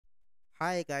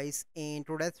Hi guys, in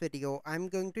today's video I'm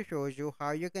going to show you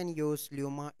how you can use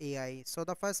Luma AI. So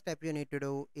the first step you need to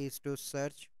do is to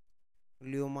search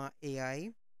Luma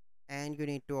AI and you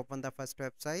need to open the first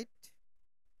website.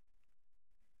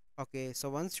 Okay, so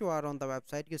once you are on the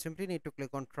website you simply need to click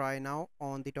on try now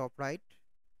on the top right,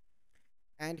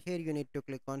 and here you need to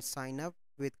click on sign up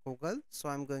with Google. So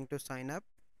I'm going to sign up,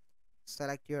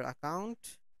 select your account.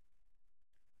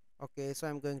 Okay, so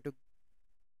I'm going to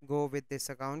go with this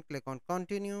account, click on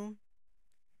continue,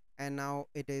 and now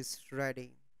it is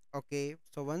ready. Okay,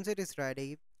 so once it is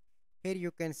ready, here you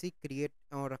can see create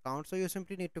our account, so you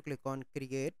simply need to click on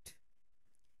create,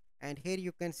 and here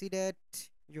you can see that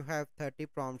you have 30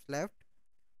 prompts left.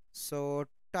 So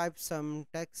type some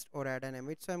text or add an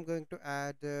image. So I'm going to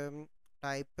add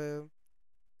type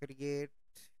create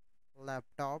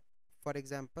laptop, for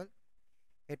example.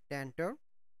 Hit enter,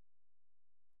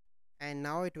 and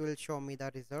now it will show me the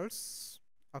results.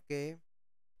 Okay,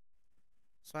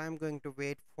 so I'm going to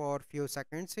wait for few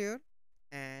seconds here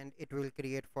and it will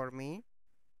create for me.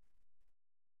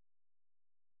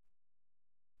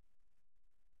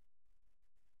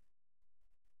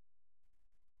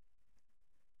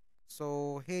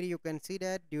 So here you can see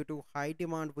that due to high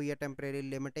demand we are temporarily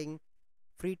limiting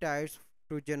free tires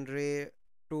to generate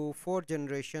to 4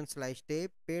 generations slash day.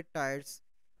 Paid tires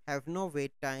have no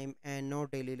wait time and no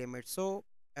daily limit. So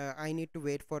I need to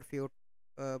wait for few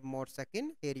more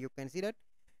second. Here you can see that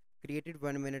created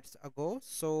 1 minute ago,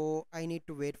 so I need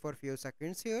to wait for few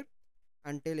seconds here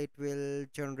until it will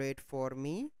generate for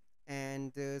me.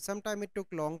 And sometime it took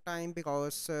long time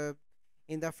because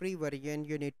in the free version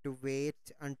you need to wait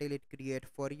until it create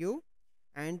for you,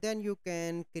 and then you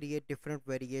can create different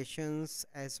variations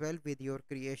as well. With your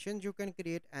creations you can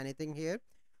create anything here,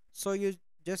 so you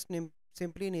just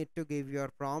simply need to give your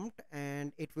prompt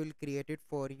and it will create it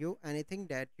for you, anything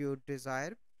that you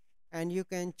desire, and you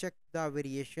can check the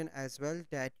variation as well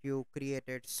that you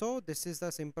created. So this is the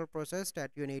simple process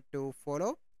that you need to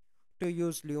follow to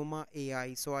use Luma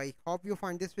AI. So I hope you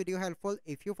find this video helpful.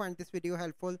 If you find this video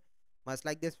helpful, must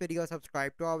like this video,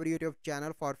 subscribe to our YouTube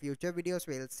channel for future videos.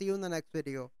 We'll see you in the next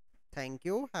video. Thank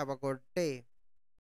you. Have a good day.